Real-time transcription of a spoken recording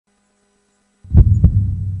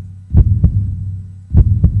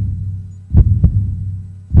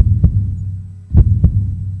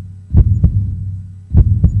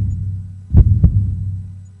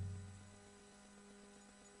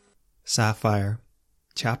Sapphire.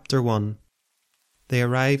 Chapter 1. They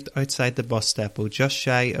arrived outside the bus depot just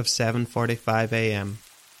shy of 7:45 a.m.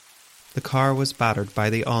 The car was battered by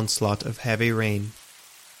the onslaught of heavy rain.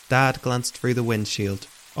 Dad glanced through the windshield,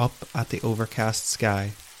 up at the overcast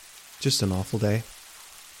sky. Just an awful day.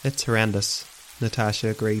 It's horrendous, Natasha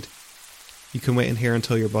agreed. You can wait in here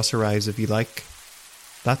until your bus arrives if you like.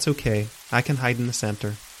 That's okay, I can hide in the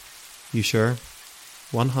centre. You sure?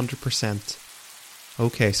 100%.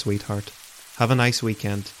 Okay, sweetheart. Have a nice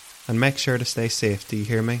weekend, and make sure to stay safe, do you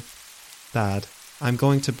hear me? Dad, I'm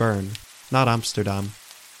going to Bern, not Amsterdam.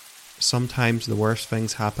 Sometimes the worst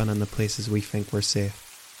things happen in the places we think we're safe.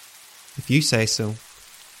 If you say so.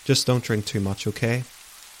 Just don't drink too much, okay?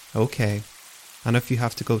 Okay. And if you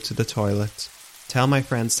have to go to the toilet, tell my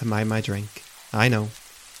friends to mind my drink. I know.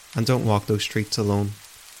 And don't walk those streets alone.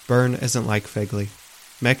 Bern isn't like Figley.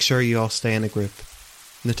 Make sure you all stay in a group.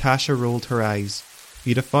 Natasha rolled her eyes.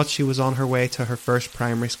 You'd have thought she was on her way to her first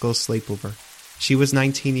primary school sleepover. She was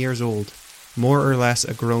 19 years old, more or less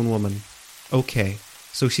a grown woman. Okay,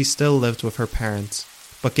 so she still lived with her parents,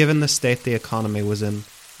 but given the state the economy was in,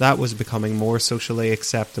 that was becoming more socially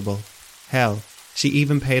acceptable. Hell, she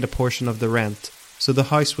even paid a portion of the rent, so the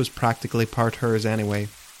house was practically part hers anyway.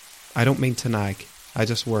 I don't mean to nag, I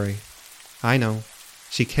just worry. I know.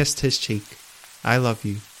 She kissed his cheek. I love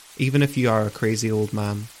you, even if you are a crazy old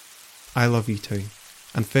man. I love you too.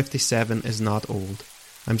 And 57 is not old.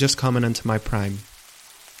 I'm just coming into my prime.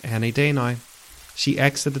 Any day now. She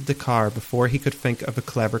exited the car before he could think of a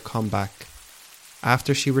clever comeback.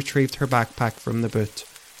 After she retrieved her backpack from the boot,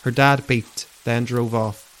 her dad beeped, then drove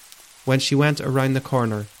off. When she went around the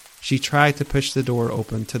corner, she tried to push the door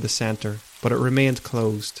open to the centre, but it remained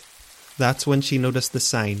closed. That's when she noticed the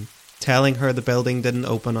sign, telling her the building didn't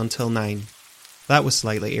open until 9. That was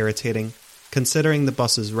slightly irritating, considering the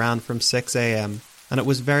buses ran from 6 a.m, and it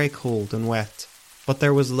was very cold and wet, but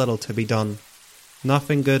there was little to be done.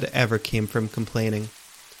 Nothing good ever came from complaining.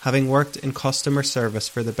 Having worked in customer service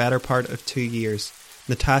for the better part of 2 years,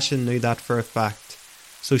 Natasha knew that for a fact,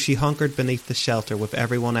 so she hunkered beneath the shelter with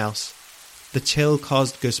everyone else. The chill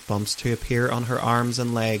caused goosebumps to appear on her arms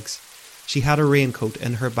and legs. She had a raincoat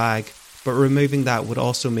in her bag, but removing that would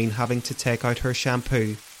also mean having to take out her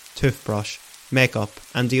shampoo, toothbrush, makeup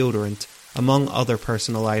and deodorant, among other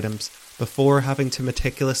personal items, before having to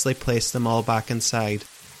meticulously place them all back inside.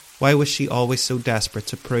 Why was she always so desperate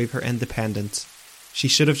to prove her independence? She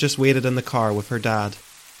should have just waited in the car with her dad.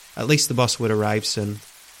 At least the bus would arrive soon.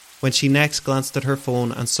 When she next glanced at her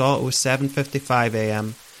phone and saw it was 7:55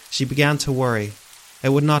 a.m, she began to worry. It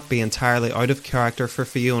would not be entirely out of character for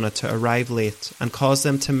Fiona to arrive late and cause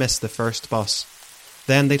them to miss the first bus.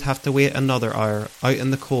 Then they'd have to wait another hour out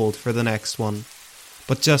in the cold for the next one.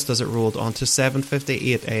 But just as it rolled on to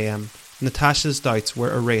 7:58 a.m, Natasha's doubts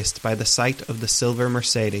were erased by the sight of the silver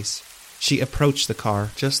Mercedes. She approached the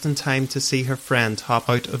car just in time to see her friend hop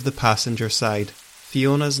out of the passenger side.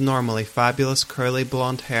 Fiona's normally fabulous curly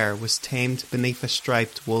blonde hair was tamed beneath a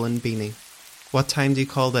striped woolen beanie. What time do you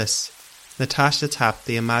call this? Natasha tapped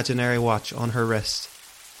the imaginary watch on her wrist.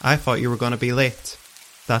 I thought you were going to be late.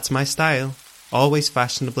 That's my style. Always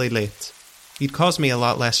fashionably late. You'd cause me a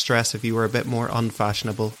lot less stress if you were a bit more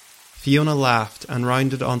unfashionable. Fiona laughed and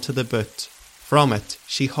rounded onto the boot. From it,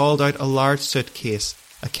 she hauled out a large suitcase,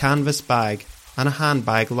 a canvas bag, and a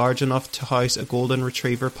handbag large enough to house a golden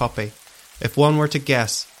retriever puppy. If one were to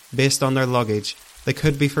guess, based on their luggage, they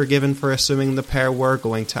could be forgiven for assuming the pair were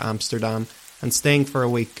going to Amsterdam and staying for a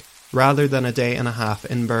week, rather than a day and a half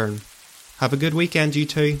in Bern. Have a good weekend, you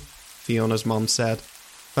two, Fiona's mum said.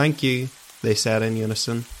 Thank you, they said in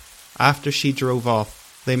unison. After she drove off,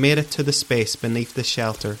 they made it to the space beneath the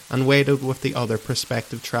shelter and waited with the other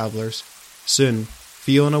prospective travellers. Soon,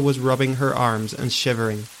 Fiona was rubbing her arms and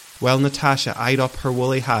shivering, while Natasha eyed up her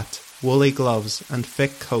woolly hat, woolly gloves and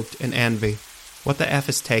thick coat in envy. What the F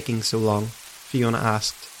is taking so long? Fiona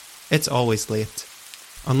asked. It's always late.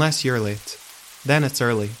 Unless you're late. Then it's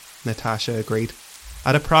early, Natasha agreed.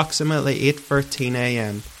 At approximately 8:13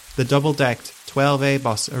 a.m, the double-decked 12A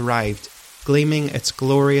bus arrived, gleaming its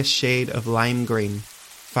glorious shade of lime green.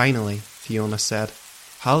 Finally, Fiona said.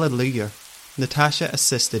 Hallelujah. Natasha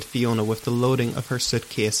assisted Fiona with the loading of her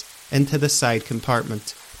suitcase into the side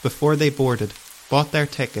compartment before they boarded, bought their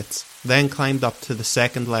tickets, then climbed up to the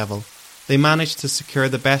second level. They managed to secure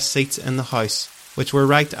the best seats in the house, which were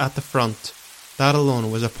right at the front. That alone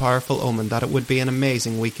was a powerful omen that it would be an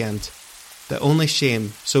amazing weekend. The only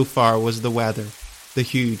shame so far was the weather. The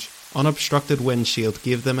huge, unobstructed windshield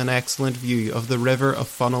gave them an excellent view of the river of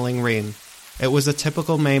funneling rain. It was a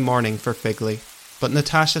typical May morning for Figley, but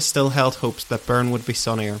Natasha still held hopes that Bern would be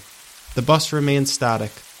sunnier. The bus remained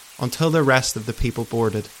static. until the rest of the people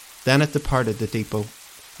boarded. Then it departed the depot.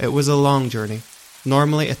 It was a long journey.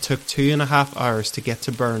 Normally it took 2.5 hours to get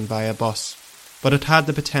to Bern by a bus, but it had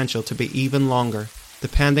the potential to be even longer,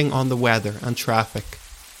 depending on the weather and traffic.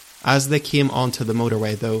 As they came onto the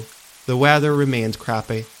motorway though, the weather remained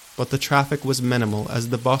crappy, but the traffic was minimal as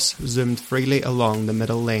the bus zoomed freely along the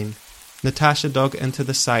middle lane. Natasha dug into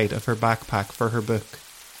the side of her backpack for her book.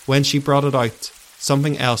 When she brought it out,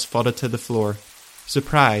 something else thudded to the floor.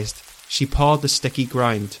 Surprised, she pawed the sticky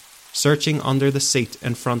ground, searching under the seat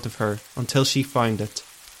in front of her until she found it.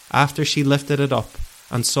 After she lifted it up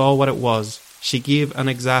and saw what it was, she gave an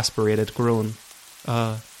exasperated groan.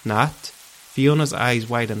 Nat? Fiona's eyes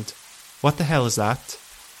widened. What the hell is that?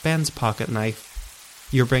 Ben's pocket knife.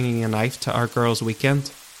 You're bringing a knife to our girls'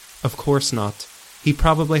 weekend? Of course not. He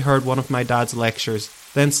probably heard one of my dad's lectures,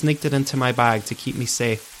 then sneaked it into my bag to keep me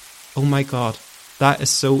safe. Oh my god, that is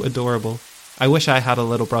so adorable. I wish I had a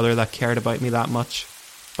little brother that cared about me that much.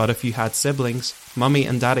 But if you had siblings, Mummy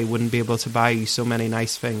and Daddy wouldn't be able to buy you so many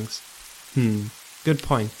nice things. Good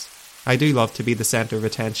point. I do love to be the centre of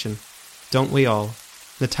attention. Don't we all?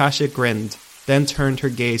 Natasha grinned, then turned her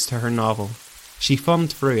gaze to her novel. She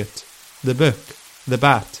thumbed through it. The book, The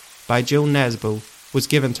Bat, by Joe Nesbo, was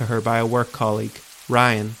given to her by a work colleague,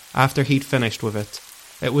 Ryan, after he'd finished with it.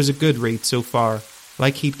 It was a good read so far,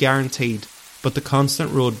 like he'd guaranteed, but the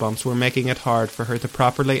constant road bumps were making it hard for her to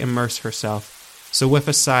properly immerse herself, so with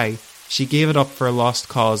a sigh, she gave it up for a lost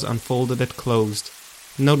cause and folded it closed.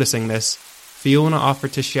 Noticing this, Fiona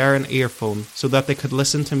offered to share an earphone so that they could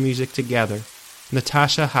listen to music together.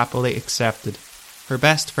 Natasha happily accepted. Her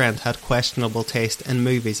best friend had questionable taste in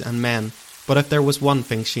movies and men, but if there was one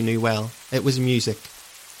thing she knew well, it was music.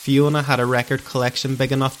 Fiona had a record collection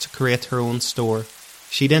big enough to create her own store.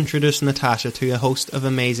 She'd introduced Natasha to a host of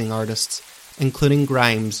amazing artists, including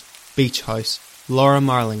Grimes, Beach House, Laura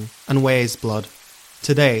Marling, and Ways Blood.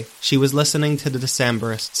 Today, she was listening to the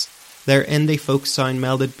Decemberists. Their indie folk sound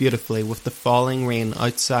melded beautifully with the falling rain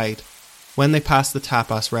outside. When they passed the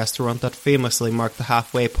tapas restaurant that famously marked the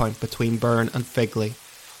halfway point between Bern and Figley,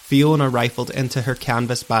 Fiona rifled into her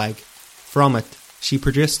canvas bag. From it, she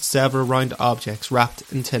produced several round objects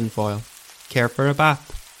wrapped in tinfoil. Care for a bap?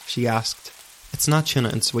 She asked. It's not tuna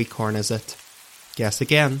and sweet corn, is it? Guess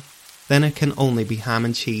again. Then it can only be ham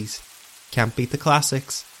and cheese. Can't beat the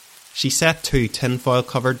classics. She set 2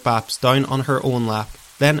 tinfoil-covered baps down on her own lap,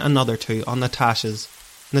 then another 2 on Natasha's.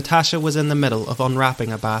 Natasha was in the middle of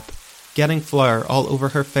unwrapping a bap, getting flour all over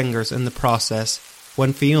her fingers in the process,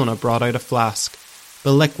 when Fiona brought out a flask.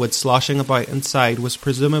 The liquid sloshing about inside was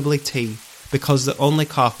presumably tea, because the only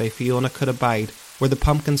coffee Fiona could abide were the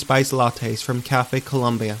pumpkin spice lattes from Cafe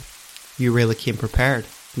Columbia. You really came prepared,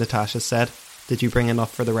 Natasha said. Did you bring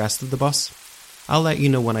enough for the rest of the bus? I'll let you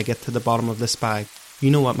know when I get to the bottom of this bag. You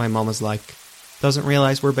know what my mum is like. Doesn't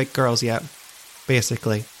realise we're big girls yet.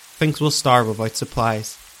 Basically, thinks we'll starve without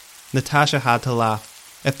supplies. Natasha had to laugh.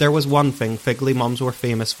 If there was one thing Figley mums were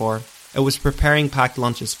famous for, it was preparing packed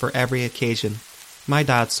lunches for every occasion. My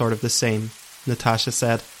dad's sort of the same, Natasha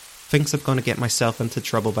said. Thinks I'm going to get myself into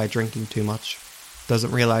trouble by drinking too much.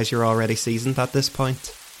 Doesn't realise you're already seasoned at this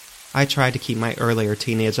point. I tried to keep my earlier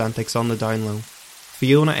teenage antics on the down low.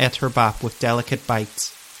 Fiona ate her bap with delicate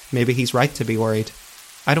bites. Maybe he's right to be worried.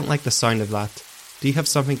 I don't like the sound of that. Do you have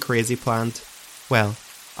something crazy planned? Well,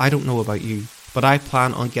 I don't know about you, but I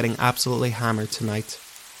plan on getting absolutely hammered tonight.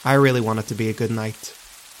 I really want it to be a good night.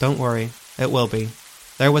 Don't worry, it will be.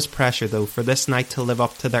 There was pressure though for this night to live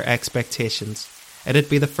up to their expectations. It'd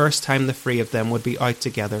be the first time the 3 of them would be out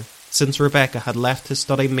together, since Rebecca had left to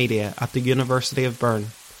study media at the University of Bern.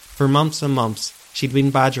 For months and months, she'd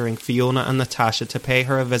been badgering Fiona and Natasha to pay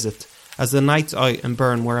her a visit, as the nights out in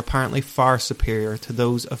Bern were apparently far superior to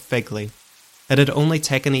those of Figley. It had only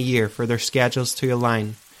taken a year for their schedules to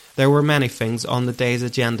align. There were many things on the day's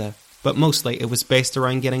agenda, but mostly it was based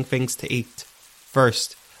around getting things to eat.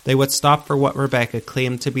 First, they would stop for what Rebecca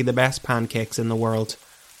claimed to be the best pancakes in the world.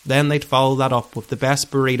 Then they'd follow that up with the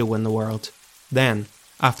best burrito in the world. Then,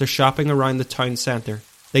 after shopping around the town centre,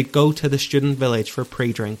 they'd go to the student village for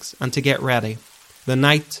pre-drinks and to get ready. The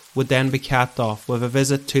night would then be capped off with a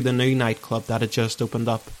visit to the new nightclub that had just opened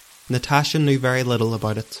up. Natasha knew very little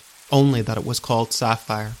about it, only that it was called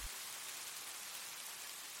Sapphire.